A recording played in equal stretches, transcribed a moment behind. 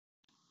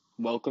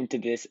Welcome to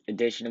this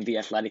edition of the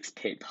Athletics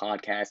Pit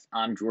podcast.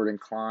 I'm Jordan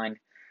Klein.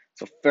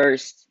 So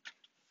first,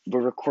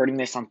 we're recording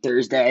this on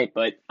Thursday,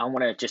 but I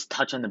want to just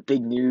touch on the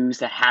big news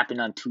that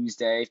happened on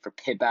Tuesday for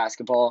Pitt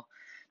basketball.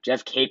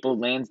 Jeff Capel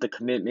lands the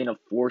commitment of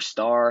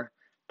four-star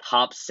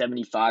top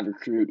 75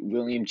 recruit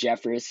William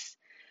Jeffress.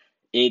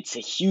 It's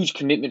a huge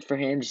commitment for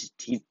him.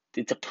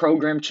 It's a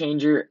program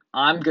changer.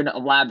 I'm going to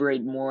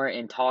elaborate more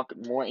and talk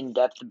more in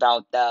depth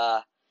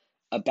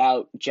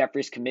about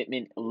Jeffress'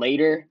 commitment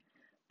later.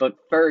 But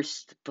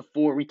first,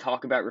 before we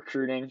talk about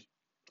recruiting,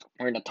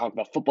 we're going to talk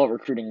about football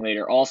recruiting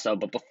later also.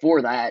 But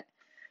before that,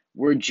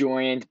 we're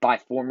joined by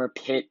former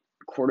Pitt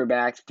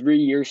quarterback,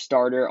 3-year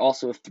starter,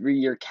 also a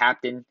 3-year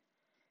captain,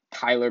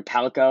 Tyler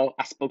Palko.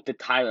 I spoke to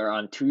Tyler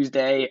on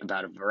Tuesday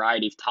about a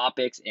variety of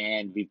topics,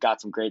 and we've got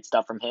some great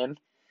stuff from him.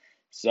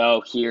 So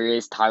here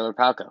is Tyler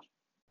Palko.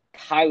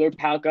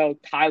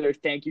 Tyler,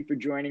 thank you for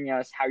joining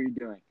us. How are you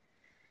doing?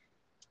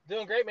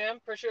 Doing great, man.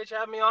 Appreciate you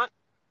having me on.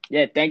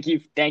 Yeah, thank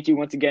you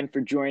once again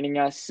for joining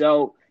us.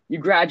 So you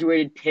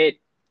graduated Pitt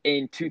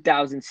in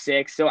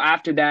 2006. So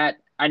after that,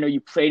 I know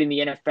you played in the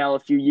NFL a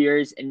few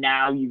years, and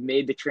now you've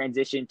made the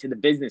transition to the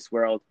business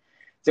world.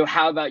 So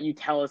how about you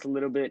tell us a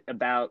little bit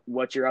about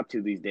what you're up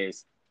to these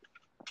days?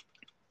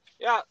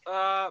 Yeah,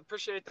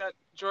 appreciate that,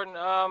 Jordan.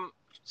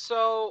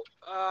 So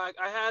I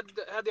had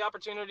the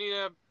opportunity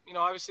to,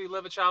 obviously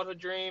live a childhood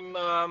dream.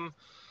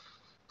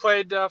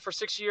 Played for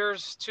 6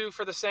 years, 2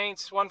 for the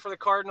Saints, 1 for the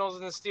Cardinals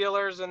and the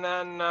Steelers, and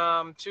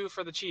then 2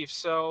 for the Chiefs.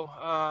 So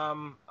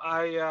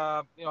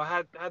I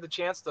had the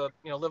chance to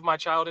live my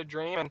childhood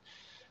dream, and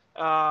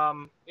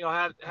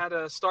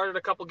had started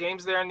a couple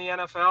games there in the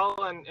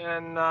NFL,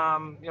 and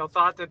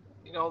thought that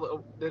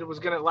that it was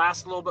going to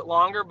last a little bit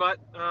longer, but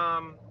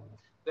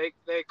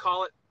they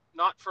call it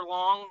not for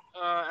long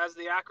as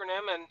the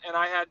acronym, and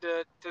I had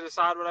to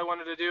decide what I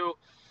wanted to do.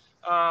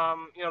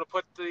 To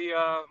put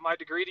my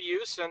degree to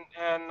use,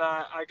 and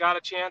I got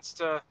a chance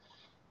to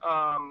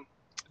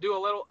do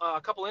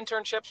a couple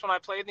internships when I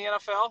played in the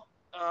NFL,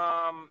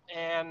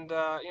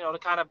 to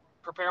kind of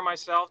prepare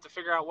myself to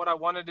figure out what I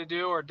wanted to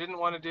do or didn't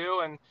want to do,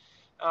 and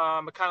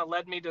it kind of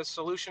led me to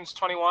Solutions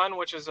 21,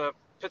 which is a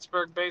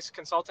Pittsburgh-based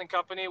consulting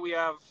company. We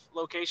have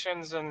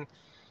locations in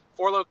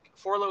four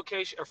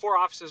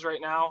offices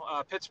right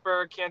now: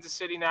 Pittsburgh, Kansas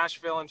City,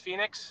 Nashville, and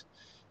Phoenix.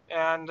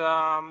 And,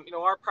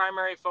 our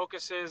primary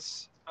focus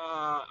is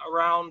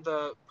around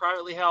the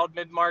privately held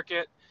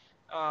mid-market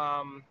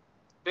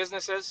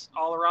businesses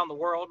all around the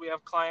world. We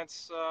have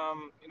clients,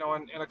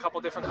 in a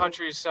couple different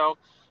countries. So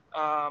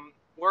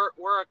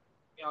we're a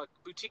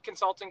boutique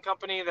consulting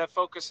company that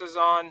focuses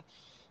on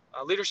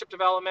leadership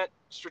development,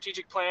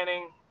 strategic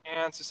planning,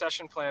 and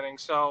succession planning.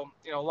 So,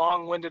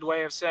 long-winded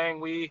way of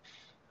saying we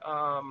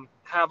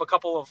have a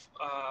couple of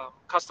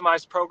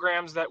customized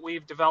programs that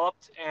we've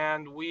developed,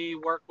 and we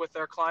work with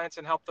their clients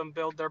and help them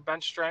build their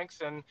bench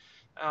strength and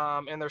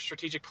their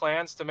strategic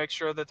plans to make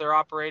sure that they're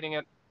operating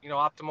at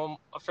optimum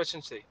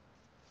efficiency.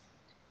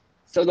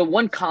 So the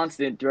one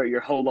constant throughout your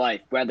whole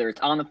life, whether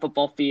it's on the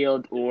football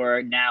field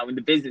or now in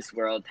the business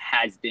world,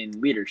 has been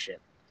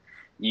leadership.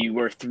 You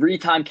were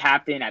 3-time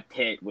captain at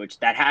Pitt, which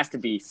that has to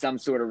be some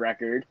sort of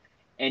record.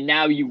 And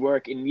now you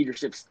work in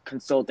leadership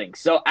consulting.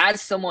 So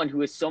as someone who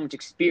has so much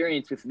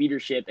experience with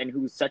leadership and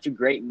who's such a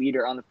great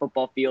leader on the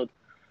football field,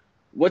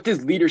 what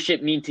does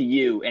leadership mean to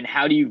you, and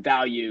how do you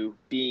value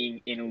being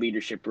in a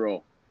leadership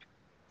role?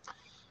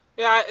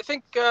 Yeah, I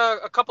think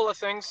a couple of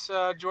things,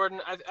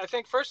 Jordan. I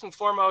think first and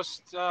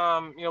foremost,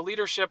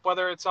 leadership,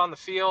 whether it's on the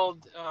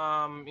field,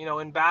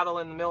 in battle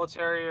in the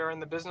military or in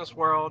the business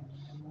world,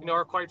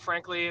 or quite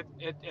frankly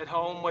at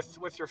home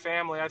with your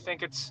family. I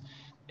think it's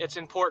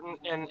important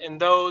in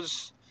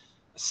those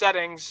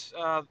settings,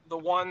 the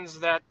ones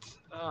that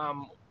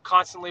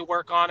constantly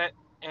work on it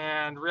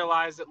and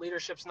realize that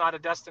leadership's not a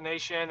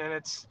destination, and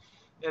it's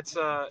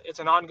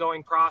an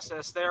ongoing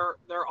process.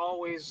 They're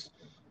always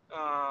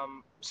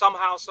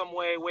somehow, some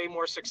way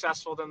more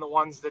successful than the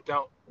ones that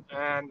don't.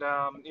 And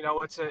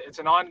it's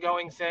an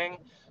ongoing thing.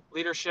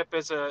 Leadership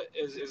is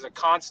a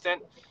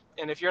constant,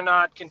 and if you're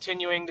not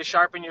continuing to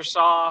sharpen your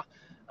saw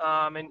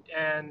and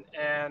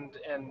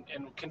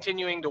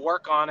continuing to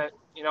work on it,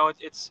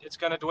 it's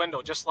going to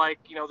dwindle, just like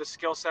the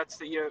skill sets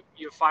that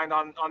you find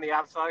on the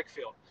athletic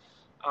field,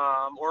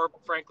 or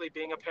frankly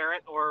being a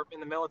parent or in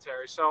the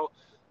military. So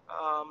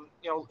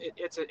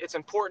it's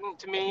important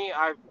to me.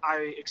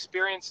 I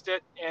experienced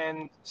it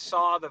and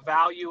saw the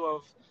value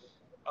of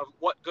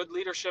what good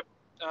leadership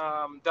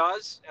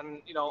does,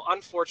 and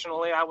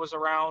unfortunately I was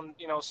around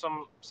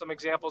some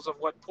examples of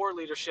what poor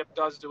leadership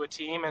does to a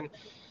team, and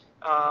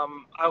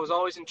I was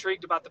always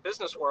intrigued about the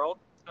business world,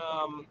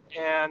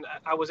 and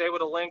I was able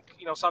to link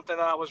something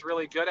that I was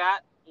really good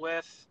at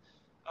with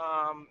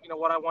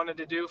what I wanted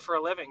to do for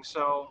a living.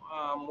 So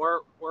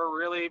we're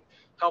really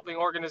helping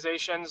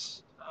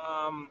organizations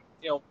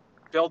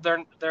build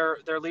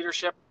their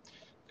leadership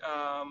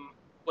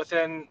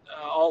within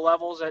all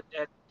levels at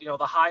the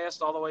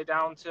highest, all the way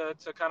down to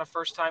kind of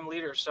first time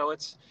leaders. So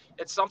it's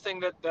something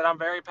that I'm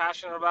very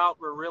passionate about.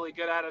 We're really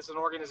good at as an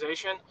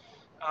organization.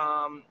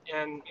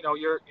 And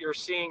you're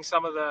seeing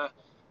some of the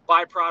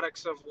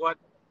byproducts of what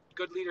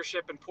good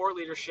leadership and poor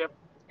leadership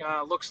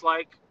looks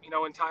like,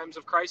 in times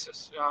of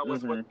crisis,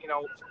 with what,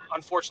 Hmm.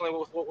 unfortunately,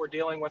 with what we're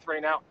dealing with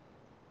right now.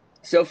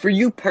 So for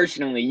you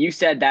personally, you just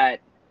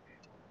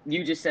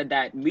said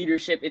that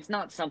leadership, it's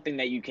not something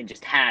that you can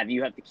just have.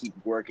 You have to keep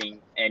working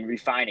and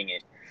refining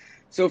it.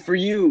 So for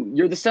you,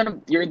 you're the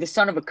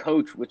son of a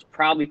coach, which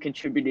probably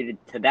contributed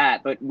to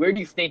that. But where do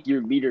you think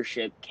your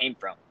leadership came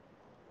from?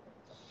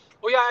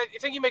 Well, yeah, I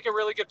think you make a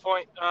really good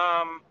point.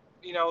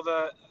 You know,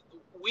 the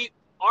we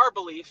our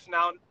belief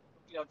now,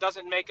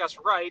 doesn't make us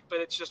right, but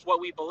it's just what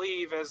we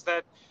believe is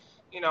that,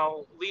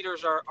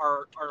 leaders are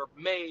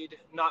made,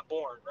 not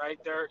born, right?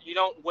 You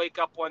don't wake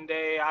up one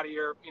day out of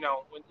your,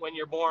 when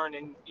you're born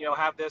and,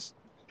 have this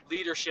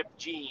leadership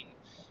gene.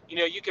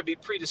 You could be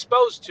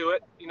predisposed to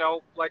it,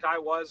 like I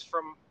was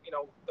from,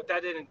 but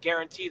that didn't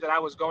guarantee that I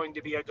was going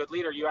to be a good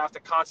leader. You have to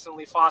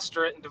constantly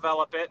foster it and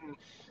develop it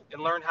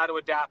and learn how to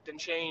adapt and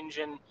change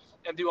and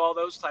do all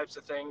those types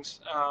of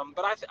things.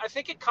 But I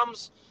think it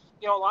comes,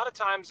 a lot of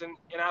times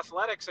in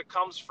athletics, it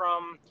comes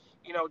from,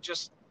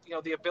 just,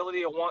 the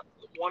ability of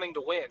wanting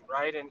to win,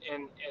 right?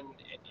 And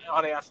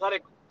on the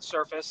athletic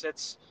surface,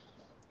 it's,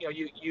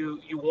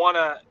 you want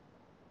to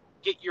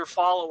get your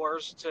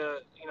followers to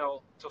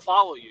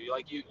follow you,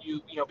 like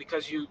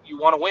because you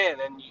want to win,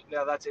 and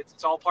that's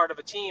it's all part of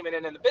a team. And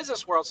then in the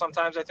business world,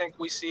 sometimes I think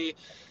we see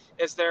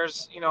is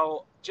there's,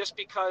 just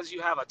because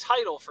you have a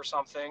title for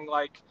something,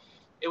 like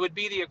it would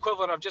be the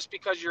equivalent of just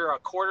because you're a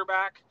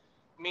quarterback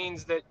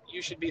means that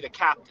you should be the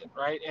captain,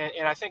 right?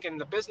 And I think in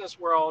the business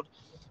world,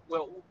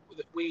 well,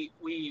 we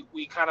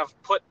kind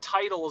of put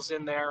titles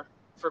in there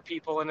for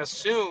people and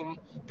assume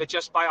that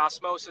just by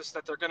osmosis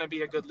that they're going to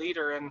be a good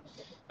leader. And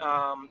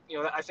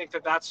I think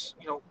that's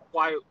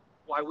why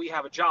we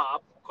have a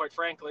job, quite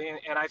frankly.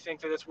 And I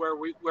think that it's where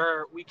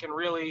we can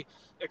really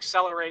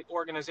accelerate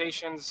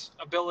organizations'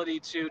 ability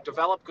to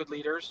develop good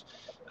leaders,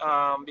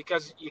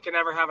 because you can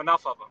never have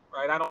enough of them,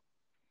 right? I don't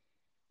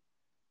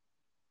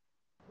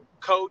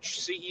coach,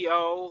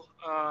 CEO,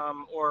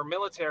 or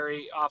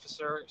military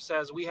officer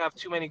says we have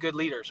too many good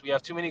leaders, we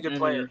have too many good Hmm.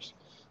 players.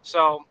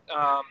 So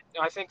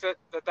I think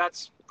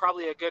that's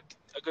probably a good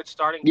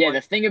starting Yeah, the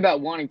point. thing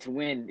about wanting to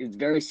win is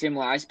very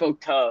similar. I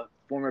spoke to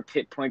former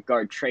Pitt point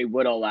guard Trey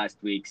Woodall last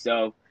week,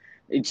 so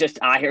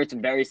I heard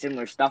some very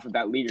similar stuff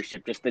about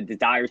leadership, just the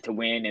desire to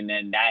win, and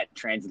then that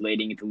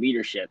translating into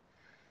leadership.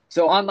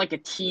 So on like a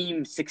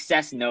team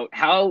success note,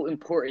 how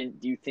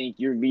important do you think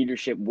your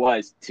leadership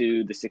was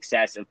to the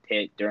success of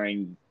Pitt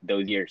during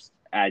those years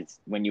as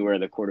when you were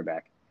the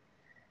quarterback?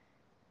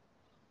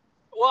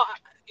 Well,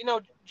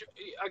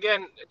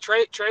 again,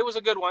 Trey was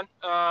a good one.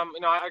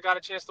 I got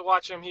a chance to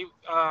watch him.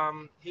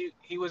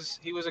 He was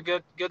a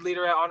good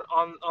leader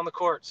on the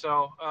court.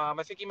 So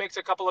I think he makes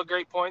a couple of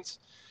great points.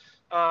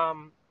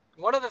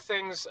 One of the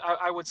things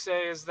I would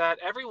say is that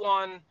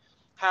everyone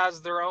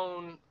has their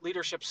own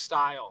leadership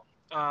style.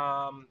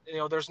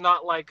 There's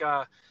not like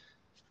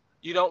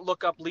you don't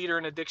look up leader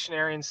in a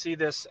dictionary and see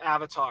this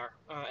avatar.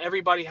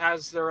 Everybody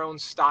has their own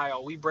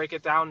style. We break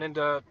it down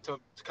into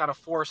kind of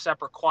four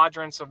separate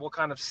quadrants of what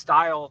kind of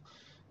style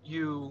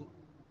you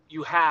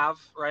you have,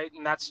 right?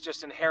 And that's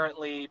just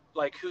inherently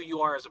like who you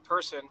are as a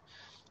person.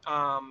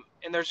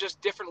 And there's just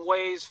different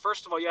ways.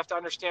 First of all, you have to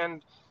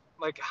understand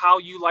like how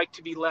you like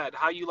to be led,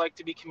 how you like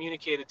to be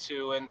communicated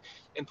to,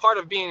 and part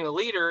of being a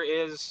leader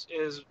is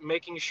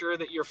making sure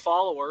that your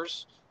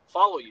followers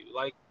follow you.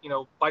 Like,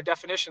 by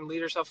definition,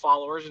 leaders have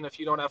followers, and if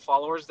you don't have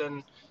followers,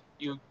 then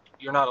you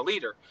you're not a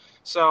leader.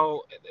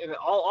 So, and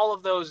all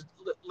of those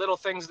little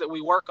things that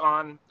we work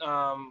on,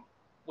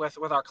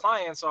 with our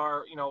clients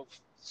are,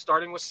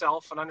 starting with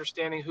self and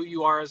understanding who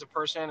you are as a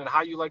person and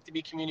how you like to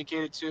be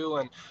communicated to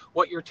and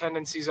what your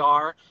tendencies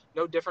are,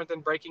 no different than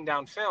breaking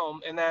down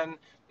film. And then,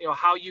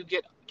 how you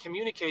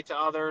communicate to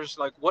others,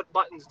 like what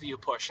buttons do you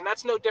push? And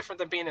that's no different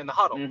than being in the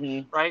huddle,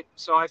 Hmm. right?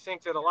 So I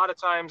think that a lot of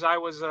times I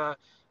was a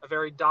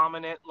very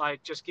dominant,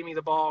 like just give me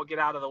the ball, get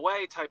out of the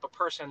way type of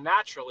person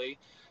naturally.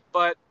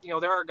 But,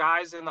 there are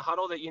guys in the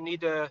huddle that you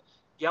need to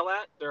yell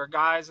at. There are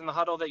guys in the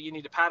huddle that you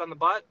need to pat on the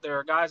butt. There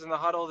are guys in the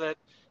huddle that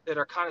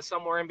are kind of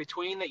somewhere in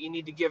between that you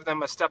need to give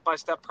them a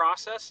step-by-step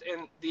process.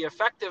 And the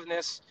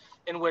effectiveness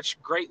in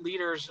which great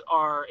leaders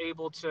are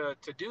able to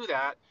do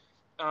that,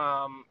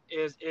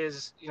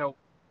 is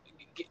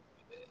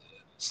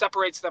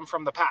separates them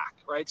from the pack,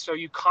 right? So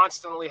you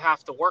constantly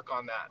have to work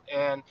on that.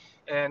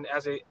 And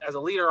as a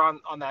leader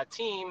on that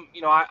team,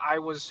 I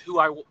was who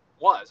I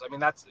was. I mean,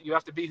 that's, you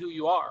have to be who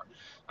you are,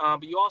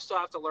 but you also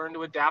have to learn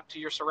to adapt to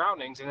your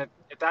surroundings. And at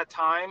that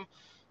time,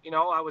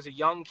 I was a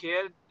young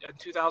kid in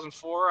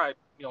 2004.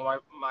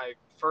 My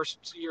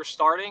first year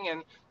starting,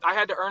 and I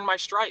had to earn my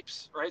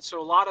stripes, right? So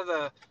a lot of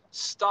the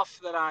stuff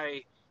that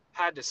I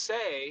had to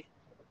say,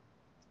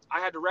 I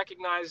had to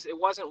recognize it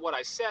wasn't what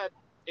I said,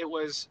 it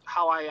was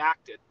how I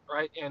acted,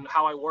 right, and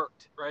how I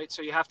worked, right.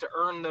 So you have to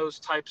earn those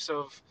types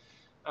of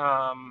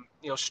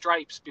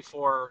stripes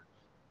before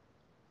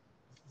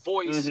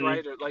voice, Mm-hmm.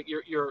 right? Or like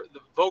you're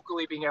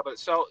vocally being able to,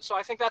 so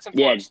I think that's Yeah,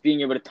 important. just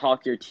being able to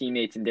talk to your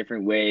teammates in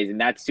different ways, and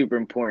that's super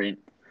important.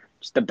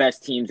 Just the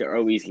best teams are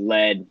always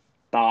led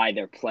by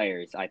their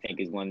players, I think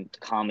is one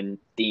common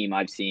theme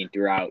I've seen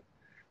throughout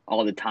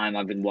all the time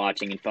I've been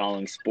watching and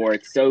following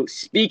sports. So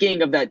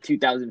speaking of that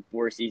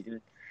 2004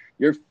 season,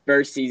 your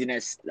first season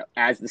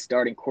as the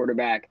starting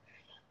quarterback,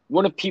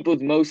 one of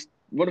people's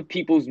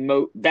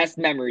best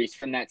memories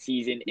from that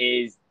season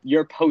is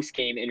your post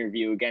game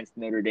interview against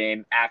Notre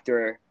Dame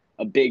after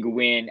a big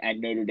win at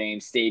Notre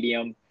Dame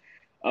Stadium.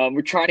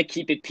 We're trying to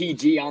keep it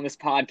PG on this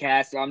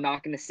podcast, so I'm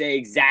not going to say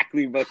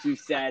exactly what you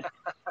said.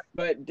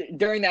 But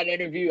during that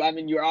interview, I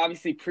mean, you were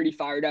obviously pretty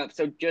fired up.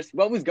 So just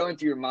what was going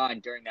through your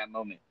mind during that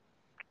moment?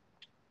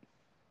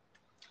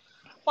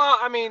 Well,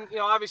 I mean,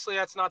 obviously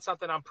that's not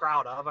something I'm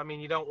proud of. I mean,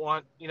 you don't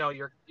want,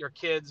 your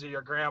kids or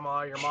your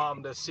grandma or your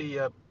mom to see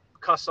you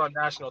cuss on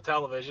national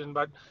television.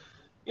 But,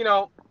 you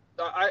know,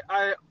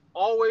 I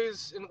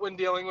always, when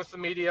dealing with the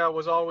media,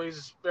 was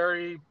always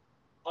very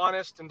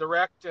honest and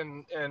direct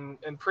and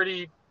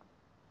pretty,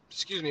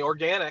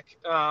 organic.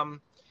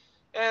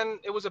 And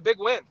it was a big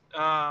win.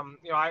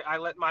 I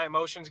let my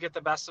emotions get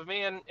the best of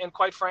me. And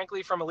quite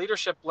frankly, from a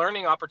leadership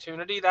learning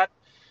opportunity,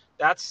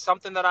 that's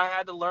something that I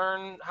had to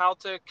learn how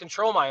to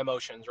control my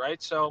emotions,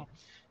 right? So,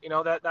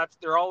 that's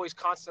they're always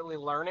constantly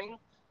learning.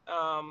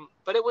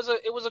 But it was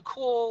a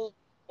cool,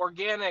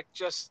 organic,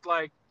 just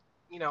like,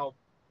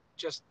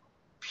 just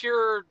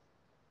pure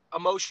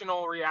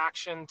emotional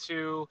reaction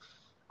to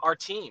our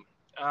team.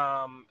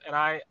 And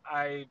I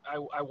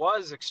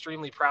was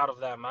extremely proud of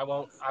them.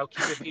 I'll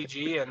keep it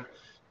PG. And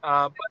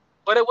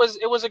but it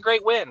was a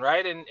great win,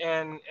 right?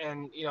 And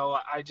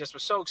I just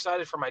was so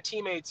excited for my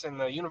teammates and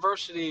the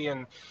university.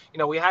 And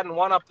we hadn't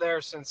won up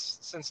there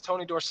since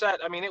Tony Dorsett.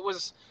 I mean, it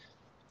was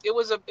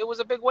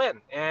a big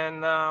win.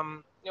 And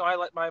I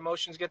let my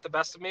emotions get the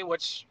best of me,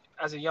 which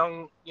as a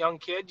young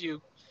kid,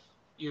 you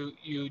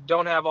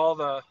don't have all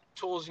the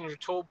tools in your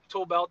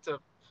tool belt to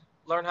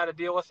learn how to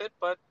deal with it.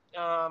 But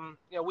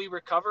we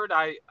recovered.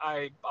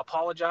 I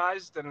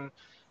apologized, and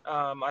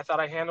I thought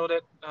I handled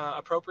it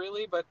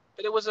appropriately. But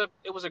it was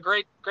a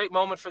great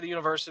moment for the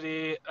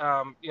university.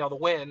 The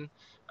win,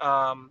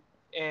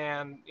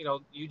 and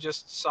you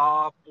just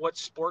saw what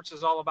sports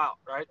is all about,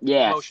 right?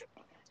 Yes. Emotion.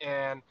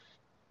 And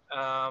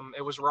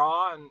it was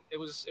raw, and it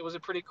was a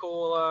pretty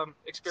cool So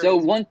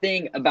experience. one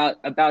thing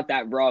about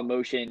that raw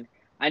emotion,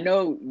 I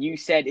know you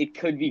said it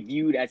could be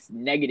viewed as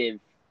negative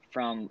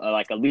from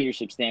like a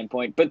leadership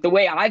standpoint, but the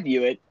way I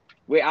viewed it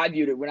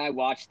when I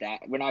watched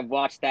that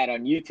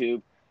on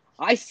YouTube,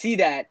 I see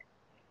that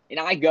and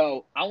I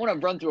go, I want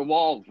to run through a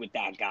wall with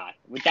that guy.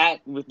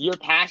 With your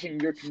passion,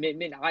 your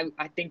commitment,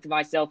 I think to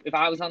myself, if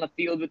I was on the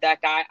field with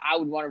that guy, I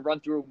would want to run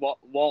through a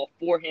wall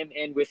for him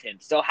and with him.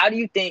 So how do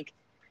you think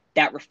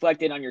that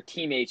reflected on your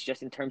teammates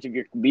just in terms of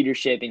your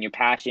leadership and your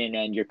passion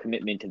and your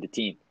commitment to the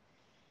team?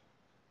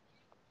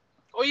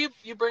 Well,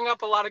 you bring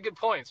up a lot of good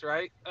points,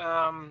 right?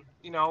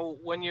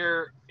 When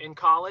you're in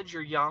college,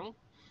 you're young,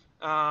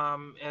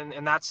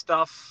 and that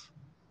stuff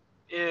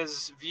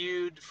is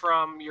viewed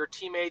from your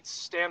teammates'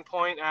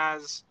 standpoint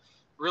as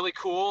really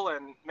cool.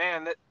 And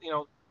man, that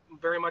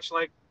very much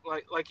like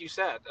you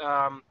said,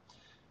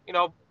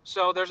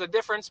 so there's a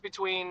difference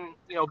between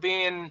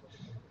being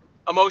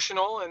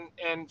emotional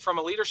and from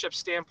a leadership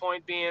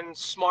standpoint being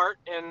smart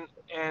and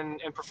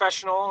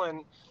professional.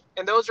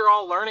 And those are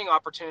all learning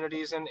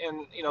opportunities. And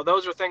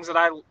those are things that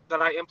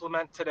I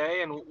implement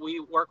today, and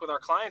we work with our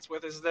clients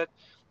with, is that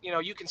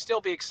you can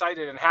still be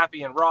excited and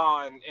happy and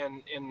raw.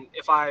 And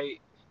if I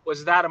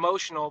was that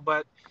emotional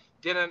but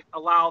didn't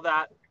allow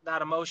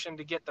that emotion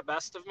to get the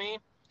best of me,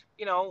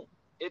 you know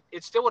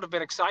it still would have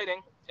been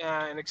exciting.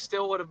 And it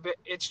still would have been.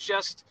 It's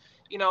just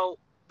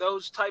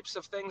those types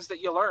of things that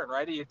you learn,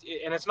 right?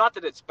 And it's not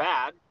that it's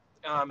bad.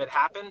 It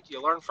happened.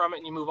 You learn from it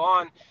and you move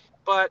on.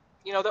 But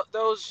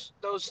those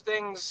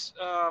things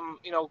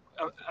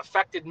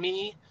affected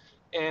me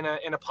in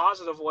a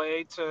positive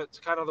way to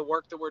kind of the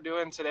work that we're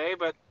doing today.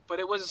 But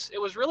it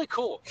was really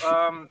cool,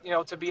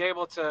 to be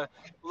able to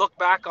look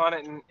back on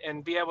it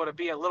and be able to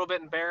be a little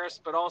bit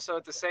embarrassed, but also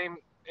in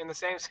the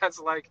same sense,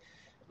 like,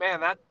 man,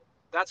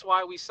 that's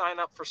why we sign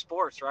up for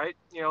sports, right?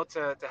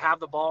 To have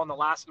the ball in the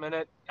last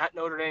minute at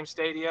Notre Dame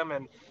Stadium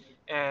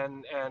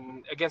and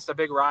against a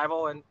big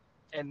rival,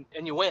 and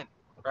you win,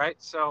 right?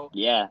 So,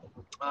 Yeah.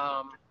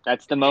 um,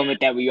 That's the yeah, moment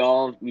that we've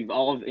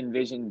all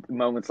envisioned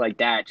moments like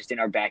that just in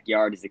our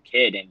backyard as a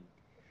kid, and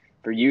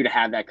for you to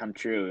have that come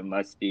true, it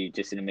must be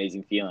just an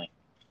amazing feeling.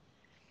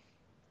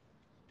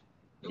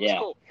 it was Yeah.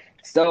 cool.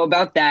 So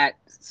about that,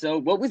 so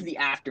what was the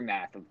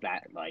aftermath of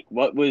that like?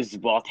 What was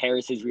Walt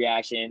Harris's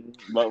reaction?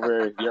 What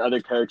were your other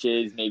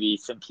coaches, maybe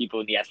some people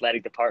in the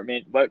athletic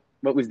department? What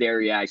was their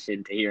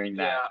reaction to hearing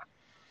that? Yeah.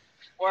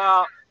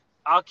 Well,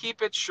 I'll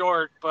keep it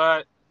short,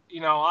 but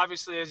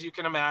obviously, as you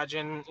can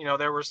imagine,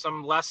 there were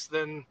some less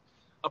than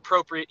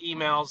appropriate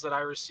emails that I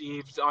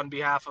received on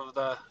behalf of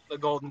the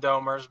Golden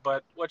Domers,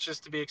 but which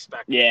is to be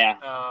expected. Yeah.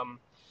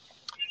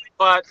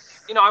 But,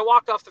 I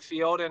walked off the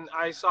field and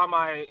I saw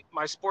my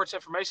sports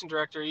information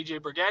director, EJ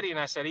Brigetti, and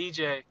I said,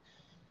 EJ,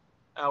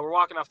 we're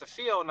walking off the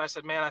field, and I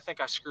said, man, I think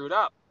I screwed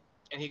up.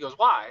 And he goes,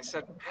 why? I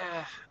said,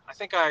 I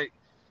think I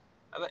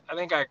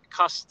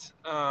cussed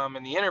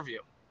in the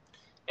interview.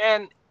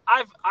 And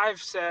I've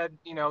said,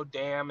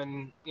 damn,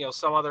 and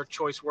some other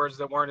choice words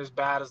that weren't as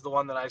bad as the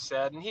one that I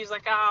said. And he's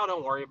like, oh,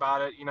 don't worry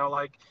about it.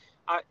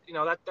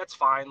 That's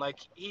fine. Like,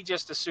 he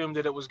just assumed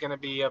that it was going to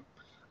be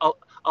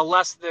a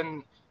less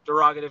than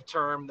derogative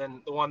term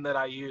than the one that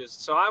I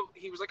used. So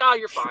he was like, oh,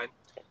 you're fine.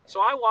 So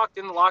I walked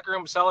in the locker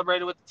room,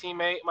 celebrated with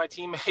my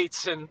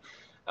teammates, and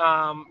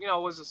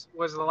was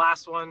the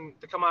last one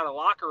to come out of the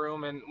locker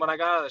room. And when I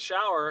got out of the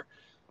shower,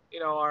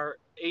 our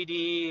AD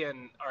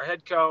and our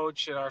head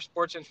coach and our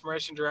sports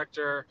information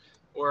director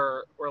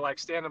were like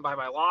standing by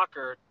my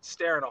locker,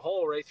 staring a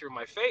hole right through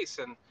my face.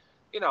 And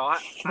I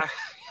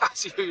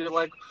see you're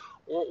like,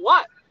 well,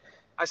 what?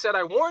 I said,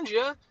 I warned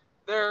you.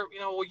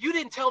 Well, you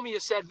didn't tell me you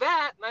said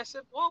that. And I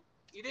said, well,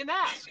 you didn't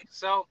ask.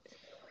 So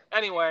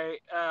anyway,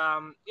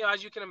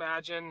 as you can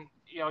imagine,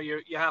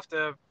 you have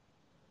to,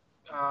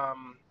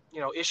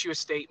 issue a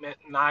statement.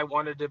 And I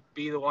wanted to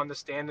be the one to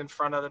stand in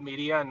front of the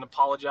media and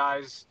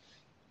apologize,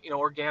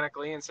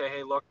 organically, and say,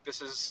 hey, look, this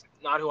is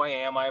not who I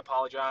am. I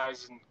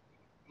apologize. And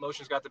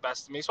emotions got the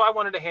best of me. So I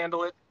wanted to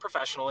handle it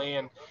professionally.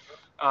 And,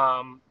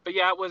 but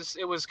yeah,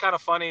 it was kind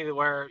of funny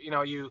where,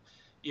 you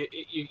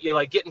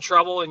like get in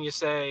trouble and you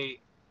say,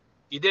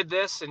 you did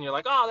this, and you're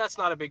like, oh, that's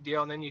not a big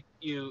deal. And then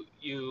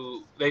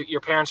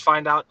your parents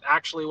find out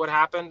actually what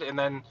happened, and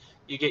then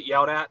you get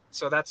yelled at.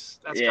 So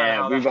that's kind of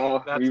how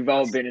we've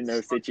all been in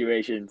those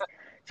situations.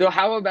 So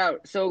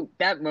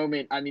that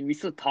moment, I mean, we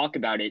still talk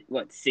about it,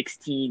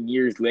 16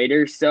 years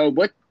later. So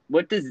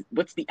what's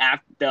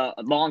the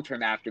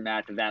long-term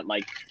aftermath of that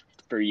like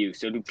for you?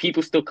 So do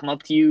people still come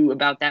up to you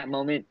about that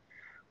moment,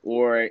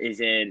 or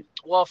is it?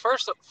 Well,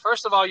 first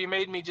of all, you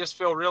made me just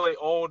feel really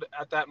old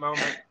at that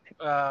moment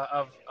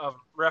of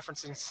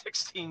referencing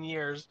 16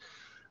 years.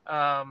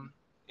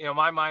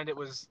 My mind, it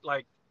was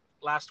like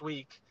last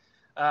week.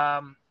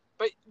 I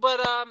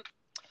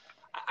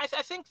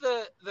think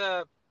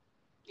the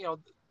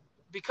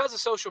because of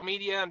social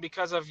media and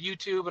because of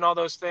YouTube and all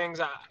those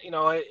things,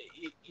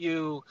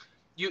 you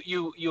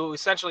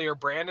essentially are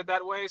branded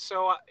that way.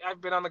 So I've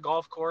been on the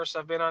golf course,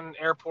 I've been on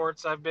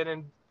airports, I've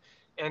been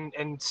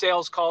in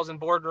sales calls and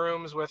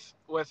boardrooms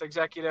with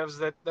executives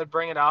that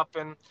bring it up.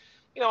 And,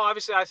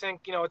 obviously I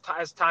think,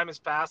 as time has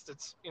passed,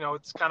 it's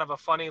kind of a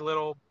funny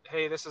little,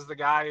 hey, this is the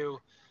guy who,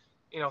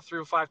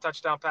 threw 5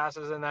 touchdown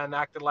passes and then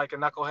acted like a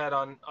knucklehead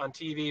on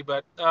TV.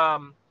 But,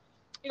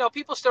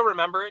 people still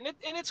remember it,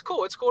 and it's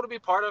cool. It's cool to be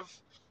part of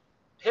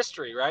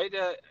history, right?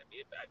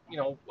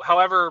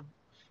 However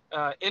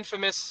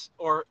infamous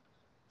or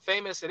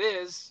famous it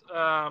is,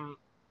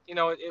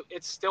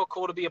 it's still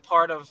cool to be a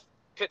part of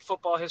Pitt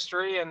football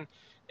history, and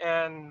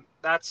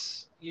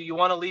that's you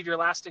want to leave your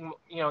lasting,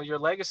 your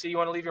legacy. You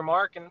want to leave your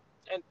mark, and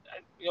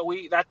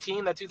that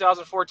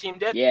 2004 team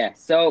did. Yeah.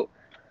 So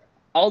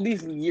all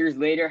these years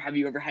later, have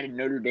you ever had a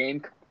Notre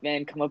Dame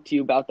fan come up to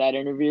you about that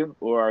interview,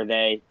 or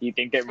do you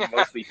think they're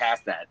mostly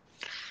past that?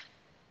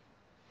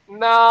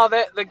 No,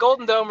 the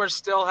Golden Domers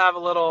still have a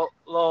little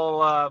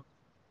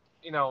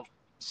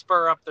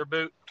spur up their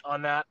boot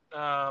on that.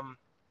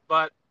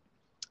 But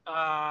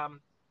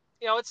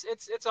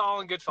it's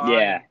all in good fun.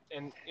 Yeah.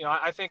 And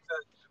I think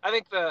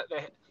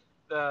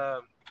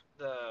the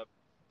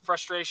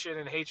frustration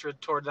and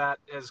hatred toward that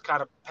has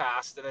kind of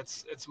passed, and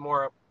it's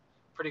more a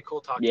pretty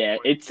cool talk. Yeah,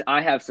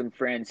 I have some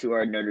friends who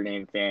are Notre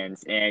Dame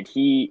fans, and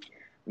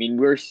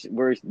we're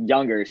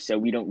younger, so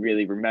we don't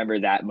really remember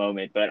that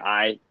moment, but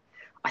I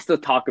still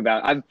talk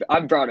about.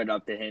 I've brought it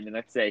up to him, and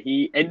let's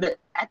say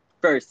at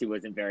first he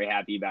wasn't very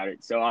happy about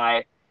it, so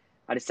I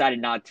decided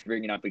not to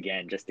bring it up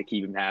again just to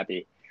keep him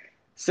happy.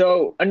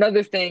 So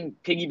another thing,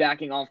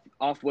 piggybacking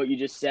off what you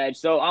just said.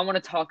 So I want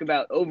to talk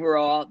about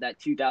overall that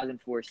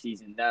 2004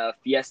 season, the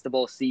Fiesta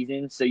Bowl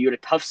season. So you had a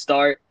tough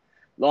start,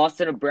 lost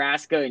to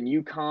Nebraska and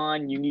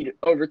UConn. You needed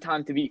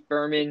overtime to beat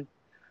Furman.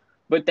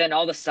 But then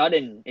all of a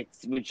sudden, it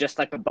was just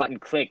like a button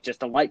click,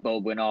 just a light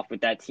bulb went off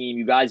with that team.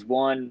 You guys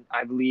won,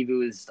 I believe it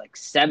was like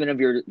 7 of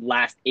your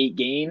last 8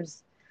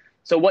 games.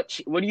 So what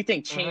do you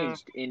think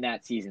changed in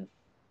that season?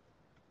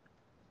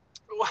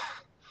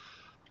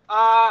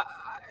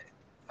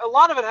 A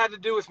lot of it had to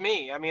do with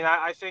me. I mean,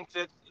 I think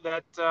that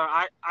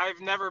I've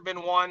never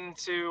been one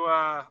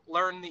to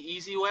learn the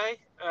easy way.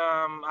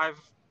 I've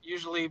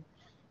usually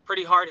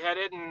pretty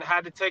hard-headed and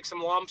had to take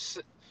some lumps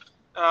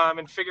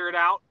and figure it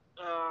out.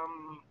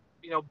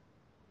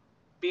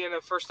 Being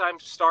a first-time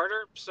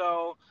starter,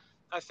 so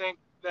I think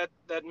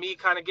that me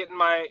kind of getting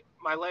my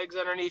legs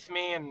underneath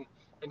me and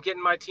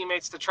getting my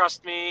teammates to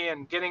trust me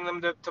and getting them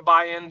to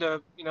buy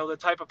into the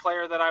type of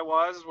player that I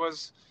was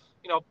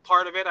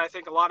part of it. I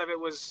think a lot of it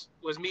was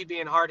me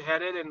being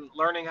hard-headed and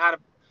learning how to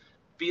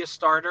be a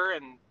starter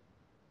and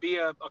be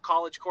a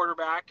college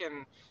quarterback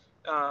and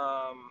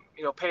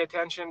pay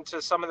attention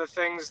to some of the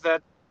things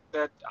that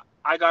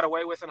I got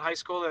away with in high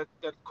school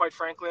that quite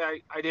frankly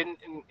I didn't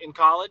in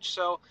college.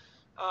 So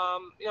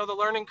The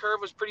learning curve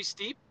was pretty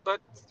steep, but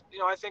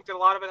I think that a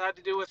lot of it had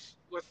to do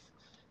with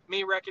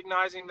me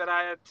recognizing that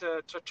I had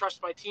to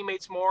trust my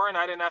teammates more, and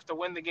I didn't have to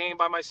win the game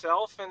by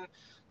myself, and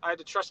I had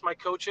to trust my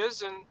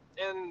coaches, and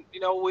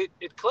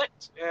it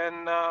clicked.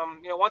 And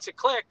once it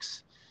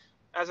clicks,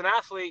 as an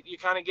athlete, you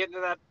kind of get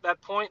into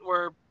that point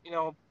where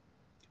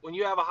when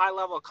you have a high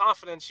level of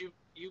confidence, you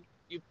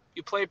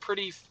play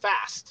pretty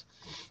fast,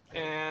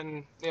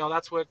 and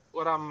that's what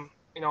I'm.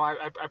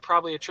 I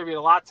probably attribute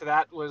a lot to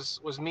that was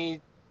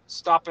me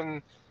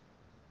stopping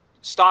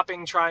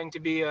trying to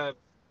be to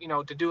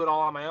do it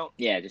all on my own.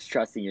 Yeah, just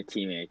trusting your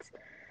teammates.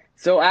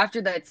 So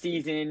after that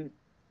season,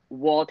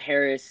 Walt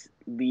Harris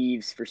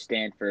leaves for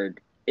Stanford.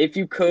 If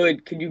you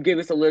could you give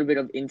us a little bit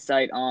of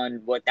insight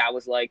on what that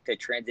was like to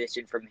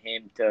transition from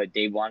him to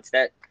Dave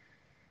Wannstedt?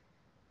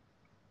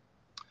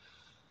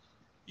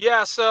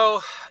 Yeah,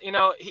 so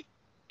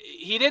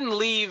he didn't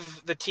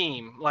leave the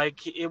team.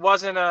 Like it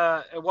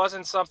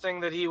wasn't something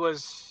that he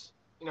was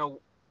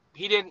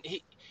he didn't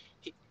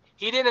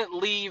he didn't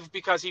leave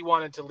because he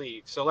wanted to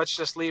leave. So let's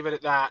just leave it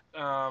at that.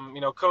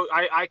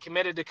 I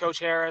committed to Coach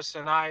Harris,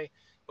 and I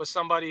was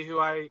somebody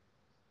who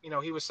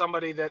he was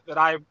somebody that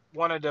I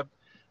wanted to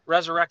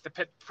resurrect the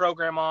Pitt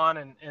program on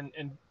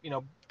and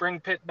bring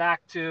Pitt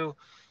back to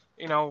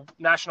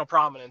national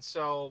prominence.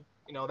 So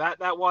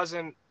that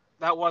wasn't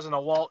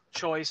a Walt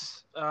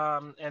choice,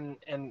 and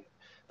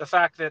the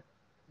fact that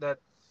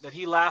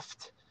he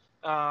left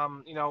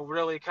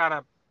really kind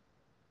of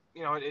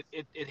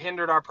it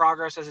hindered our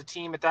progress as a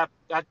team at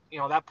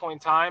that point in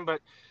time.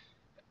 But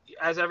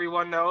as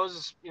everyone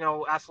knows,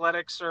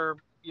 athletics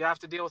you have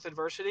to deal with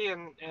adversity,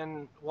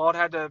 and Walt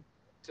had to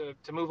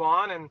move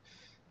on, and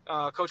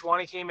Coach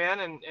Wani came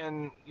in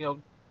and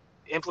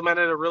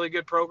implemented a really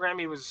good program.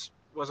 He was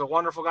a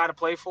wonderful guy to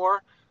play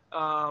for.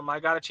 I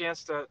got a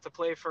chance to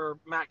play for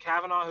Matt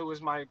Cavanaugh, who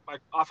was my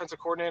offensive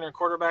coordinator and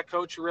quarterback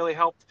coach, who really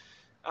helped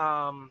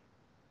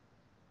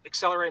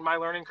accelerate my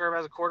learning curve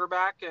as a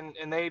quarterback,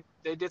 and they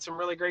did some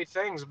really great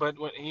things. But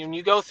when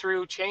you go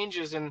through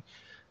changes in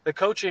the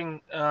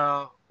coaching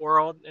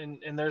world,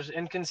 and there's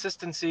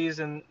inconsistencies,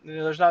 and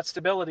there's not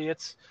stability,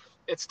 it's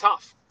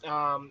tough.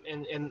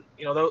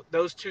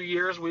 Those 2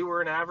 years we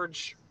were an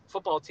average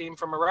football team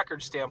from a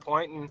record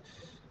standpoint,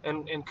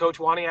 and Coach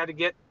Wani had to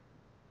get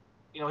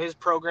his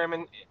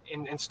program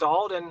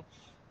installed, and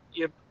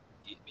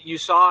you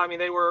saw, I mean,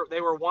 they were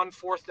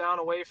 1/4 down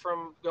away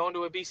from going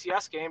to a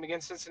BCS game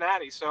against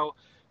Cincinnati. So,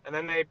 and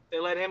then they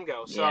let him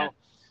go. So,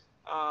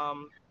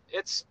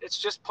 it's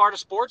just part of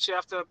sports.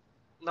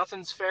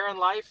 Nothing's fair in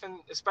life, and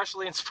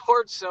especially in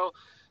sports. So,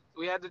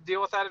 we had to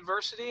deal with that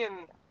adversity,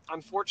 and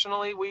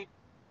unfortunately, we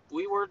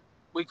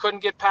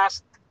couldn't get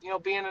past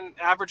being an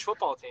average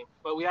football team.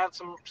 But we had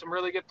some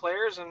really good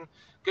players and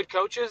good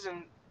coaches,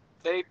 and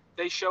they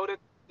showed it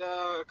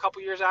a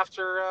couple years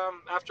after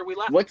we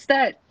left. What's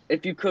that,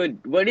 if you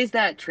could, what is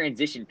that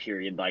transition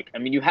period like? I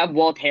mean, you have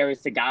Walt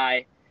Harris, a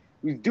guy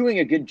who's doing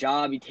a good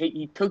job.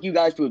 He took you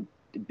guys to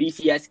a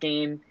BCS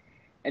game,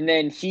 and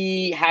then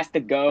he has to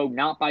go,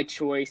 not by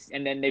choice,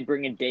 and then they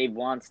bring in Dave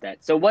Wannstedt.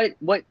 So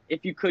what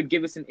if you could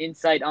give us some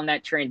insight on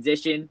that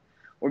transition,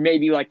 or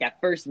maybe like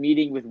that first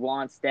meeting with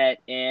Wannstedt,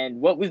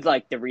 and what was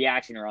like the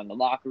reaction around the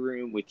locker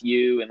room with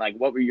you, and like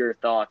what were your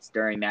thoughts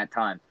during that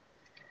time?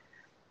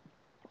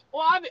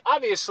 Well,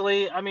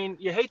 obviously, I mean,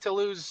 you hate to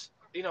lose,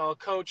 a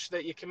coach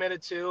that you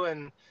committed to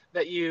and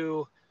that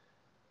you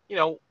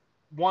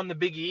won the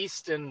Big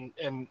East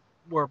and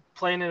were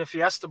playing in a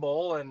Fiesta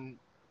Bowl, and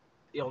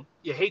you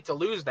hate to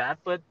lose that.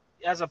 But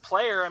as a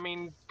player, I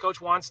mean, Coach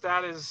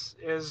Wannstedt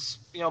is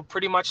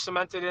pretty much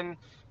cemented in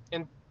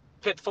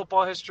Pitt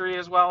football history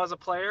as well as a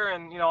player,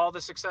 and all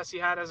the success he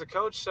had as a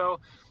coach.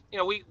 So,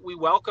 we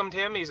welcomed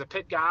him. He's a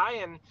Pitt guy,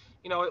 and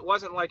it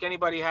wasn't like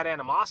anybody had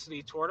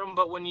animosity toward him.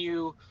 But when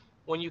you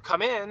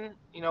come in,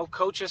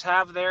 coaches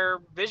have their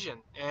vision,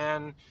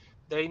 and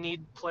they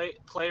need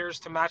players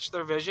to match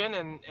their vision.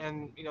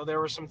 And there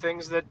were some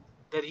things that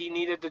he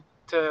needed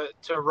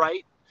to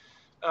write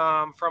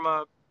from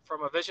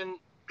a vision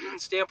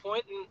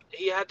standpoint, and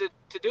he had to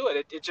do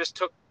it. It just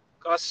took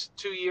us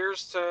 2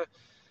 years to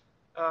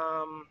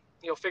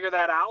figure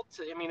that out.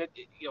 I mean,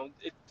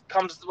 it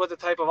comes with the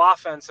type of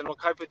offense and what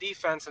type of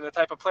defense and the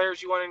type of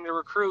players you want him to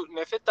recruit. And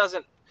if it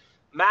doesn't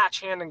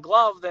match hand and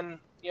glove, then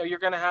you're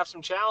going to have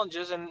some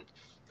challenges, and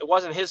it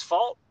wasn't his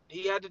fault.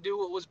 He had to do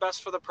what was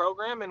best for the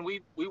program, and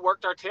we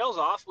worked our tails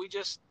off. We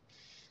just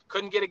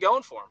couldn't get it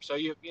going for him. So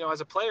as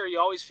a player, you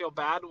always feel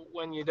bad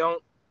when you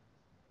don't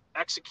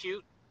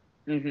execute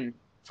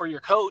for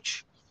your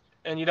coach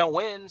and you don't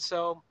win.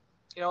 So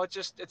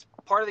it's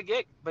part of the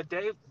gig. But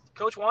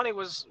Coach Wani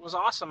was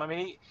awesome. I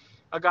mean,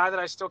 a guy that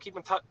I still keep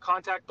in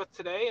contact with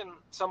today, and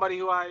somebody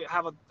who I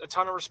have a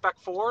ton of respect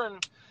for,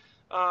 and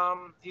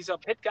he's a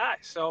Pitt guy.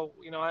 So,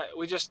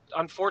 we just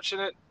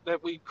unfortunate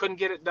that we couldn't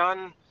get it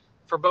done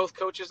for both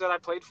coaches that I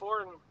played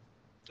for. And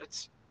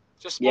it's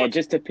just sports. Yeah,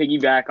 just to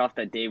piggyback off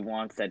that Dave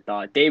Wannstedt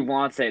thought. Dave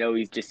Wannstedt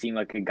always just seemed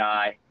like a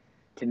guy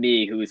to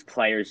me whose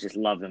players just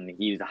loved him.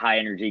 He was a high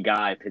energy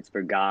guy,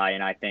 Pittsburgh guy,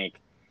 and I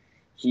think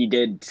he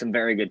did some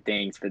very good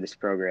things for this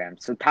program.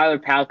 So Tyler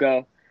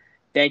Palko,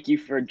 thank you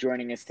for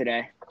joining us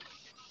today.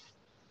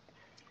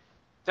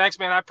 Thanks,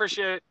 man. I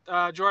appreciate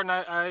it. Jordan,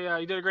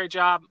 you did a great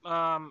job.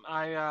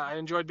 I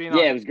enjoyed being on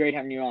Yeah, it here. was great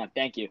having you on.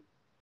 Thank you.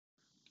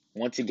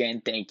 Once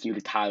again, thank you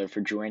to Tyler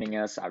for joining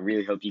us. I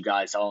really hope you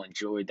guys all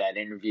enjoyed that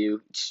interview.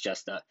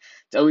 It's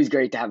always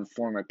great to have a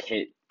former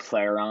Pitt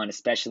player on,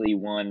 especially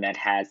one that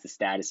has the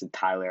status of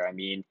Tyler. I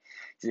mean,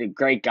 he's a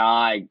great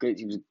guy.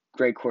 He was a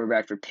great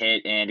quarterback for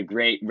Pitt and a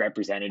great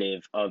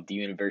representative of the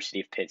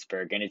University of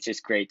Pittsburgh. And it's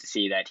just great to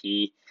see that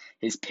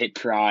his Pitt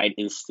pride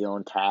is still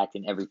intact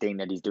in everything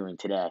that he's doing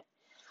today.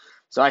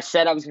 So I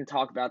said I was going to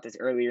talk about this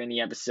earlier in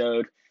the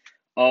episode.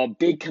 A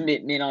big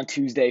commitment on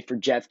Tuesday for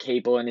Jeff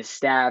Capel and his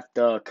staff,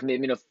 the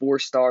commitment of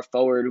four-star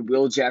forward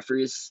Will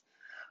Jeffress.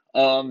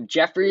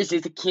 Jeffress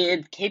is a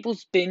kid.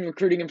 Capel's been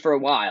recruiting him for a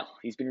while.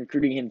 He's been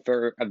recruiting him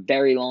for a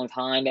very long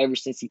time, ever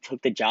since he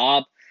took the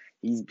job.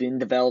 He's been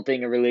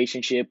developing a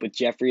relationship with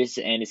Jeffress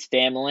and his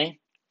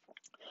family.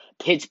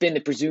 Pitt's been the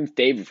presumed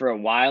favorite for a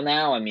while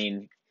now. I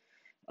mean,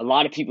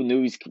 most people knew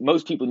he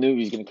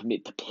was going to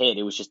commit to Pitt.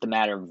 It was just a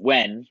matter of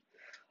when.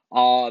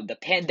 I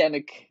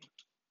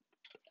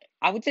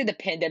would say the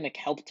pandemic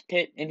helped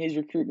Pitt in his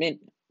recruitment.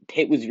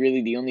 Pitt was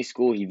really the only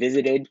school he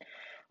visited.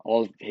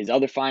 All of his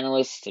other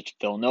finalists, such as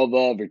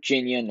Villanova,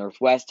 Virginia,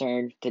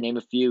 Northwestern, to name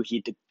a few, he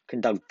had to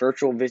conduct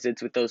virtual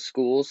visits with those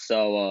schools,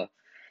 so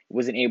he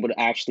wasn't able to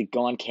actually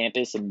go on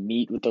campus and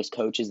meet with those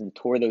coaches and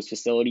tour those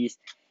facilities.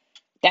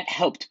 That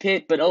helped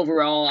Pitt, but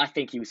overall, I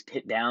think he was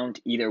Pitt bound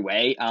either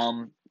way.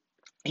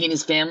 He and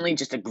his family,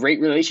 just a great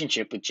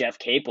relationship with Jeff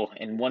Capel,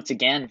 and once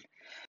again,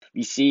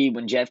 you see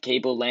when Jeff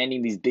Capel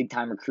landing these big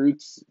time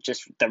recruits,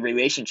 just the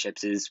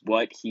relationships is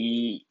what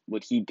he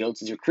builds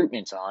his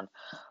recruitments on.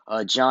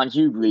 John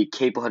Hughley,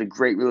 Capel had a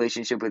great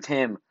relationship with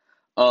him.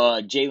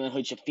 Jalen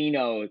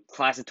Hood-Schifino,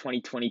 class of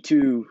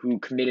 2022, who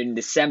committed in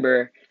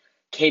December,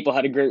 Capel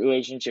had a great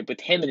relationship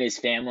with him and his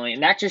family,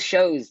 and that just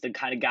shows the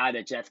kind of guy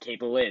that Jeff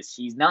Capel is.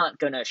 He's not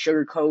gonna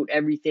sugarcoat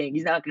everything.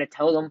 He's not gonna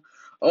tell them,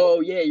 "Oh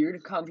yeah, you're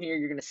gonna come here,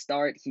 you're gonna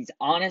start." He's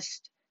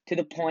honest to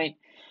the point,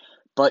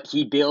 but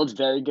he builds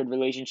very good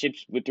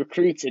relationships with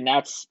recruits, and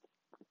that's,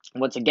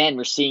 once again,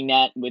 we're seeing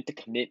that with the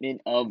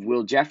commitment of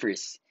Will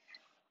Jeffress.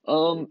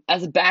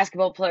 As a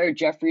basketball player,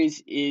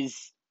 Jeffress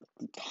is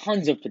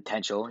tons of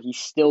potential. He's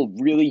still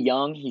really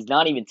young. He's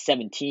not even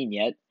 17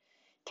 yet.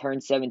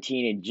 Turned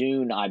 17 in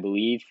June, I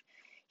believe.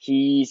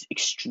 He's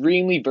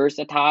extremely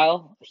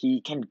versatile. He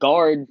can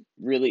guard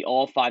really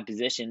all five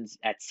positions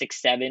at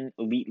 6'7",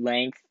 elite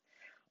length.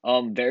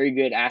 Very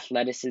good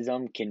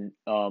athleticism.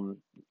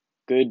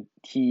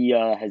 He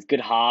has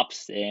good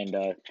hops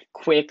and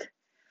quick,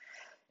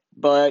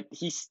 but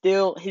his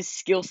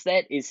skill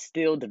set is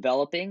still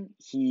developing.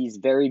 He's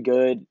very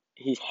good.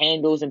 His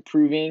handle's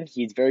improving.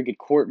 He's very good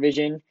court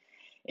vision,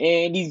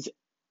 and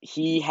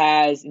he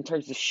has, in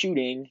terms of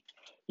shooting,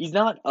 he's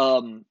not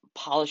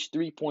polished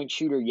 3-point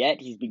shooter yet.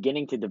 He's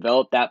beginning to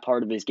develop that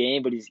part of his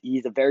game, but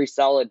he's a very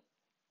solid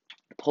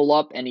pull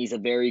up, and he's a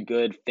very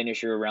good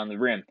finisher around the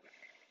rim.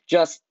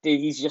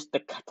 He's just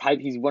the type.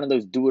 He's one of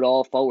those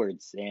do-it-all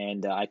forwards,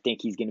 and I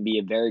think he's going to be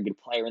a very good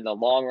player in the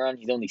long run.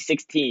 He's only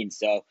 16,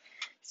 so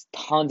it's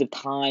tons of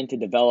time to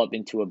develop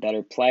into a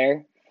better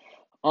player.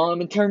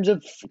 In terms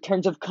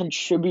of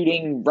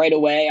contributing right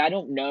away, I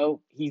don't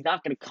know. He's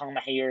not going to come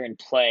here and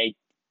play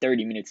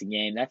 30 minutes a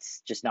game.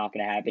 That's just not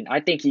going to happen. I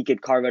think he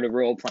could carve out a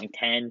role playing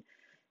 10,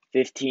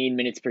 15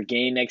 minutes per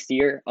game next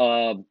year.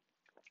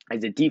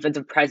 As a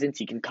defensive presence,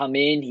 he can come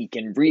in, he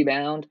can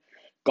rebound,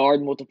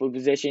 guard multiple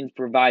positions,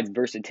 provides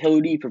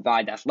versatility,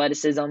 provides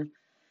athleticism.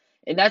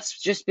 And that's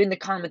just been the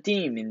common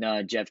theme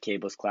in Jeff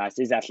Capel's class,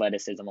 is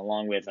athleticism,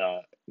 along with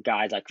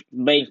guys like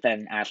length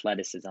and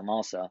athleticism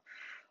also.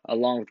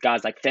 Along with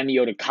guys like Femi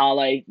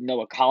Odekale,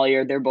 Noah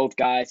Collier. They're both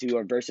guys who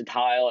are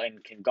versatile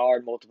and can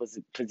guard multiple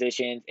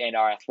positions and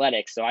are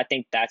athletic. So I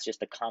think that's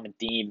just a common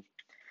theme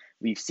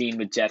we've seen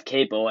with Jeff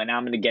Capel. And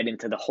I'm going to get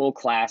into the whole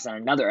class on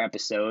another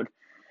episode.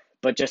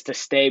 But just to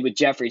stay with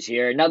Jeffress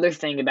here, another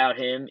thing about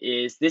him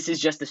is this is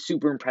just a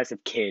super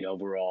impressive kid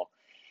overall.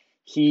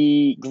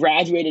 He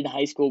graduated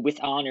high school with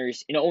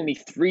honors in only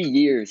 3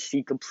 years.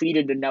 He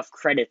completed enough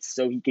credits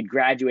so he could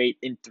graduate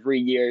in 3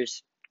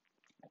 years,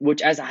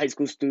 which as a high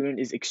school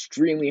student is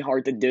extremely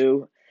hard to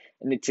do.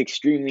 And it's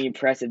extremely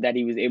impressive that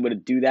he was able to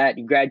do that.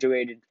 He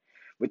graduated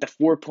with a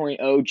 4.0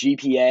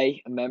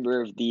 GPA, a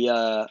member of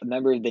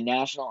the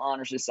National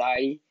Honor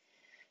Society.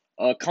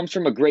 Comes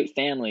from a great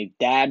family.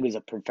 Dad was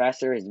a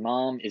professor. His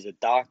mom is a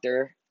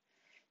doctor.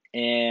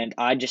 And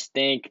I just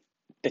think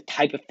the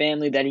type of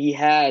family that he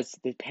has,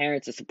 the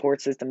parents, the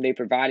support system they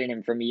provided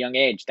him from a young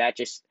age, that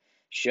just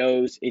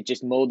shows, it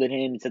just molded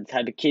him into the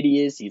type of kid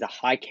he is. He's a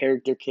high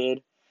character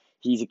kid.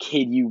 He's a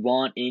kid you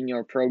want in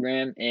your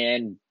program.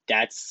 And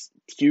that's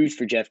huge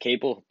for Jeff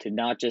Capel, to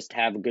not just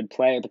have a good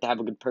player, but to have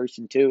a good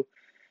person too.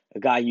 A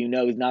guy you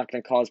know is not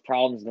going to cause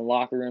problems in the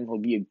locker room. He'll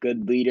be a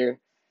good leader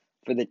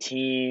for the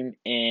team,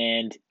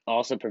 and he's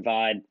also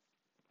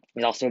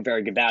a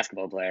very good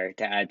basketball player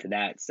to add to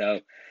that. So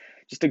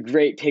just a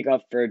great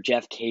pickup for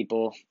Jeff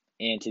Capel.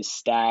 and his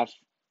staff,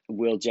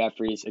 Will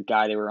Jeffress, a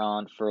guy they were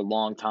on for a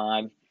long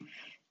time.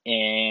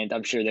 And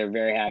I'm sure they're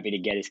very happy to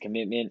get his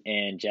commitment.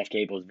 And Jeff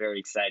Capel is very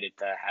excited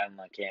to have him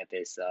on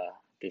campus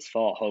this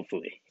fall,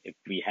 hopefully, if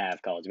we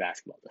have college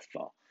basketball this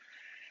fall.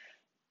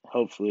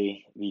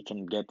 Hopefully, we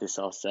can get this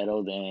all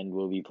settled and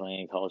we'll be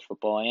playing college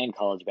football and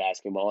college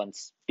basketball. And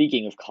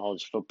speaking of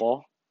college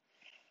football,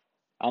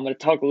 I'm going to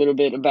talk a little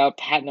bit about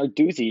Pat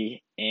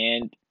Narduzzi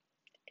and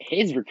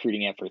his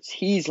recruiting efforts.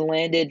 He's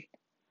landed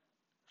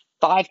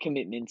 5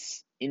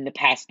 commitments in the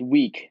past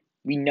week.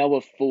 We know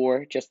of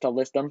 4, just to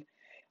list them.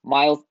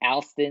 Miles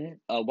Alston,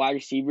 a wide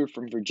receiver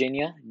from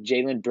Virginia.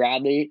 Jalen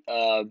Bradley,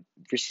 a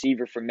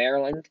receiver from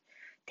Maryland.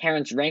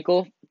 Terrence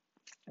Rankle,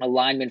 a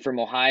lineman from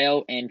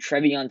Ohio. And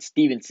Trevion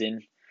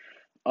Stevenson,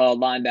 a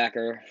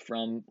linebacker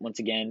from, once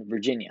again,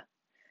 Virginia.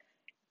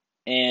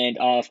 And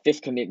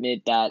 5th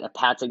commitment that a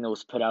Pat signal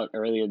was put out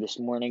earlier this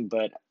morning,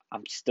 but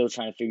I'm still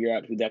trying to figure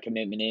out who that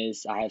commitment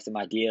is. I have some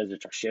ideas,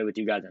 which I'll share with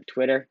you guys on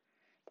Twitter,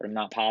 but I'm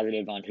not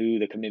positive on who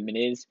the commitment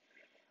is.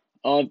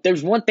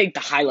 There's one thing to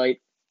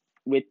highlight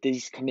with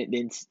these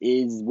commitments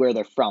is where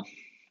they're from.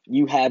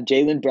 You have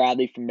Jalen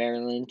Bradley from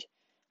Maryland,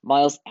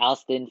 Miles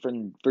Alston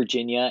from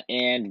Virginia,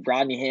 and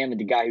Rodney Hammond,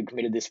 the guy who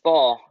committed this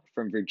fall,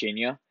 from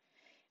Virginia.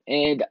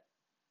 And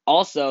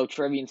also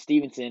Trevion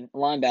Stevenson,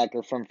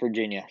 linebacker from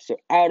Virginia. So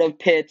out of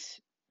Pitt's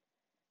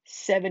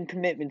 7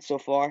 commitments so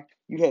far,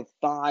 you have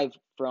 5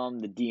 from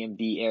the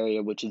DMV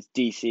area, which is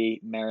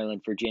DC,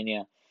 Maryland,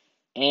 Virginia.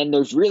 And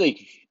there's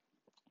really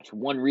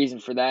one reason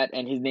for that,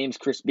 and his name's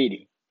Chris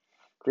Beatty.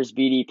 Chris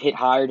Beatty, Pitt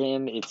hired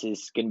him. It's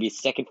going to be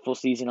his 2nd full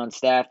season on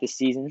staff this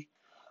season.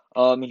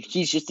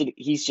 He's just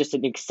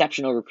an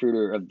exceptional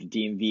recruiter of the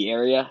DMV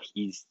area.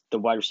 He's the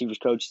wide receivers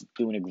coach,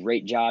 doing a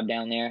great job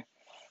down there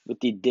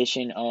with the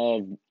addition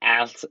of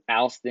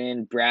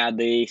Alston,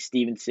 Bradley,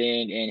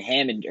 Stevenson, and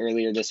Hammond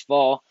earlier this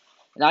fall.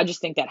 And I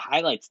just think that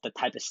highlights the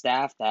type of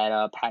staff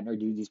that Pat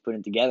Narduzzi's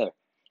putting together.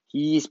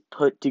 He's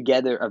put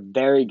together a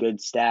very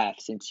good staff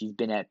since he's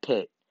been at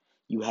Pitt.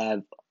 You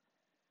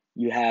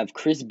have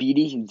Chris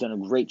Beatty, who's done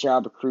a great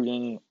job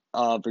recruiting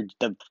for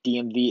the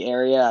DMV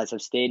area, as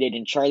I've stated,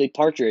 and Charlie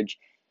Partridge.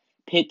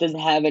 Pitt doesn't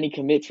have any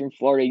commits from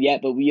Florida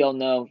yet, but we all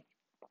know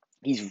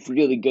he's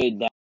really good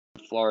down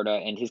in Florida,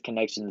 and his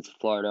connections to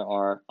Florida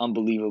are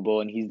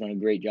unbelievable, and he's done a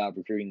great job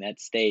recruiting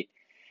that state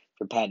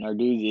for Pat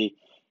Narduzzi.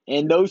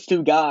 And those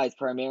 2 guys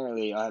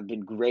primarily have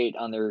been great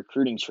on their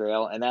recruiting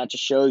trail, and that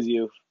just shows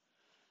you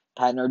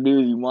Pat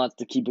Narduzzi wants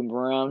to keep him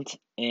around,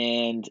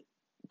 and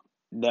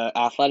the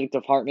athletic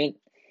department,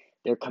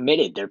 they're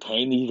committed. They're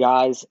paying these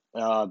guys,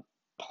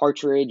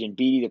 Partridge and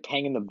Beatty, they're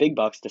paying them the big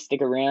bucks to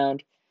stick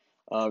around,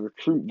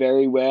 recruit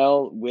very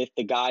well with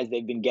the guys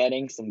they've been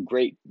getting.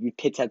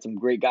 Pitt's had some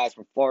great guys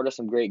from Florida,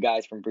 some great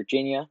guys from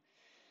Virginia,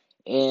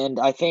 and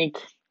I think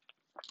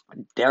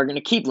they're going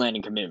to keep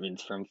landing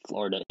commitments from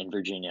Florida and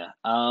Virginia.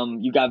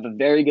 You got a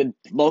very good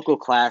local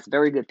class,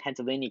 very good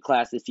Pennsylvania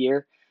class this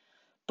year,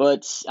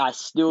 but I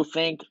still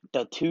think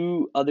the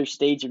 2 other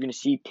states you're going to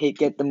see Pitt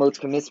get the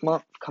most commits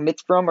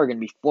from are going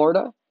to be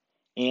Florida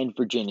and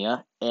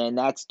Virginia, and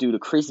that's due to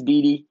Chris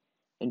Beatty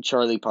and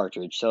Charlie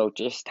Partridge. So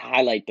just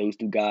highlight those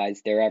 2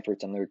 guys, their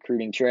efforts on the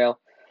recruiting trail.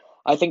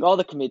 I think all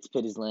the commits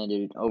Pitt has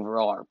landed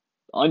overall are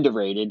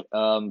underrated.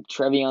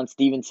 Trevion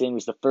Stevenson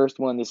was the first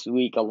one this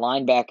week, a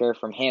linebacker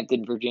from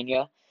Hampton,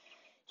 Virginia.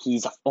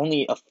 He's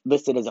only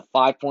listed as a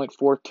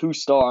 5.42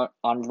 star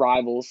on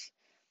Rivals,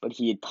 but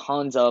he had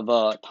tons of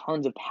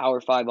Power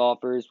 5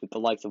 offers with the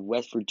likes of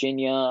West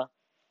Virginia,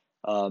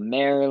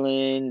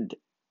 Maryland,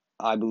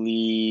 I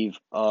believe,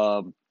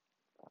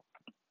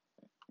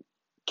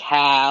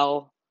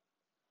 Cal,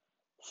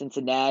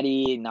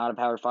 Cincinnati, not a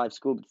Power 5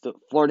 school, but still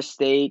Florida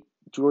State,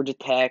 Georgia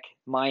Tech,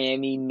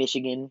 Miami,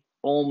 Michigan,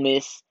 Ole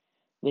Miss,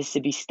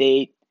 Mississippi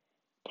State,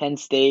 Penn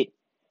State.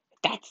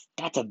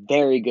 That's a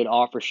very good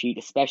offer sheet,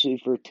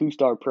 especially for a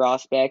 2-star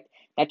prospect.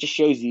 That just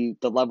shows you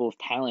the level of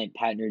talent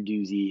Pat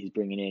Narduzzi is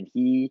bringing in.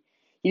 He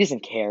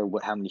doesn't care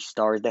how many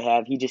stars they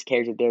have. He just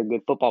cares if they're a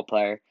good football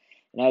player.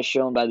 And as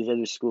shown by these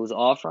other schools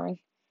offering,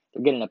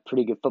 they're getting a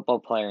pretty good football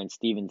player in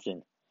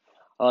Stevenson.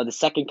 The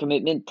 2nd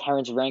commitment,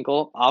 Terrence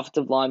Rankle,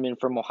 offensive lineman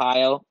from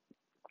Ohio.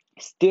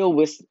 Still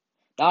with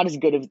not as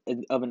good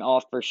of an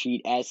offer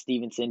sheet as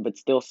Stevenson, but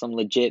still some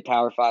legit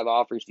Power 5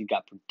 offers. You've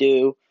got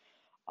Purdue,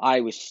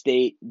 Iowa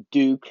State,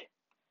 Duke,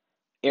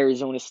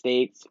 Arizona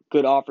State.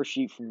 Good offer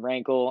sheet from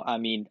Rankle. I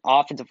mean,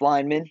 offensive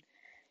lineman,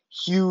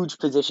 huge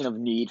position of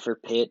need for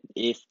Pitt.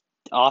 If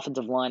the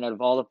offensive line out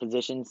of all the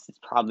positions, it's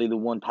probably the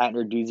one Pat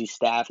Narduzzi's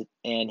staff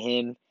and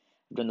him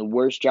have done the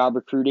worst job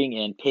recruiting,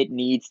 and Pitt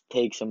needs to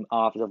take some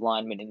offensive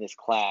linemen in this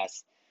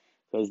class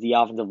because the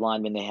offensive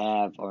linemen they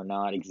have are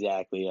not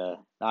exactly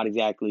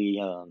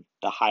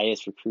the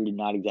highest recruited.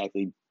 Not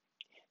exactly,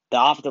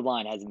 the offensive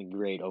line hasn't been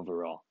great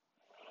overall.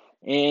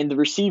 And the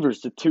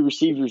receivers, the 2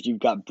 receivers, you've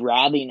got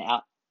Bradley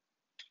and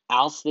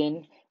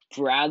Alston.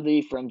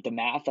 Bradley from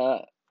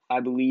DeMatha, I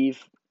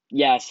believe.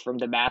 Yes, from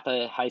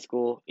DeMatha High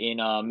School in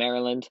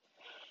Maryland.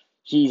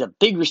 He's a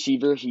big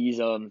receiver. He's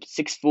 6'4",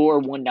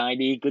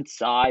 190, good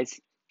size.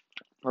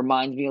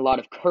 Reminds me a lot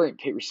of current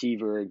Pitt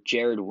receiver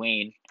Jared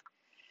Wayne.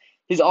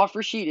 His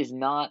offer sheet is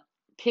not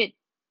Pitt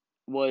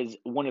was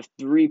one of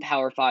 3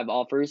 Power 5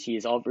 offers. He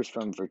has offers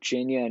from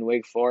Virginia and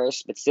Wake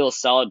Forest, but still a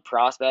solid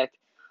prospect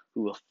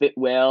who will fit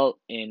well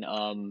in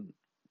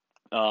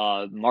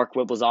Mark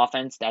Whipple's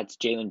offense. That's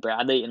Jalen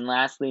Bradley. And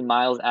lastly,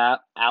 Miles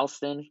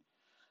Alston,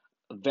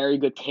 a very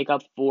good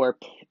pickup for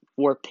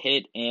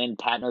Pitt and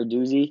Pat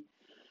Narduzzi.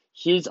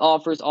 His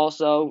offers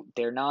also,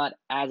 they're not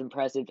as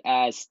impressive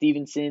as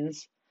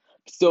Stevenson's.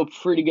 Still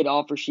a pretty good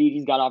offer sheet.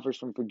 He's got offers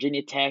from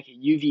Virginia Tech,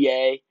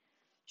 UVA,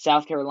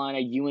 South Carolina,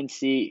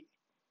 UNC,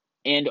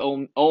 and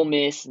Ole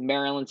Miss,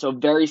 Maryland. So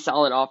very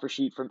solid offer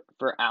sheet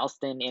for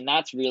Alston. And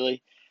that's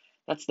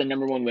the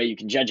number one way you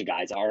can judge a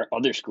guy. Are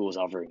other schools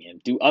offering him?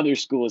 Do other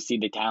schools see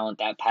the talent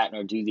that Pat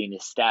Narduzzi and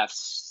his staff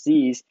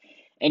sees?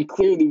 And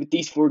clearly with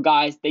these 4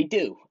 guys, they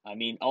do. I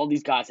mean, all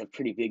these guys have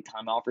pretty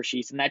big-time offer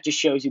sheets, and that just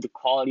shows you the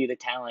quality of the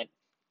talent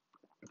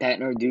Pat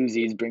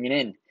Narduzzi is bringing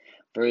in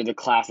for the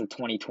class of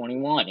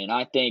 2021. And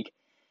I think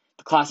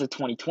the class of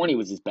 2020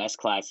 was his best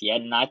class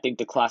yet, and I think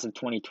the class of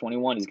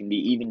 2021 is going to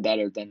be even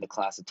better than the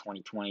class of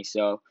 2020.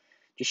 So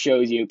just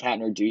shows you Pat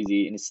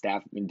Narduzzi and his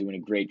staff have been doing a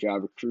great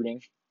job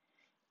recruiting,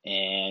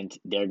 and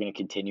they're going to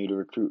continue to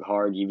recruit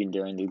hard even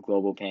during the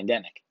global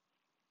pandemic.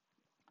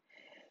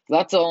 So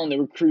that's all on the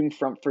recruiting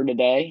front for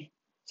today.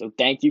 So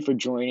thank you for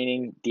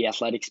joining the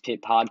Athletics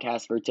Pit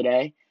podcast for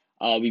today.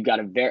 We've got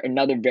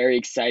another very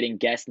exciting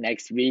guest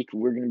next week.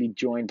 We're going to be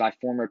joined by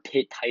former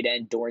Pitt tight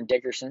end Doran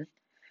Dickerson.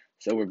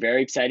 So we're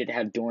very excited to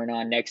have Doran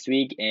on next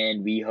week,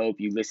 and we hope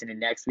you listen in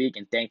next week,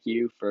 and thank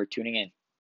you for tuning in.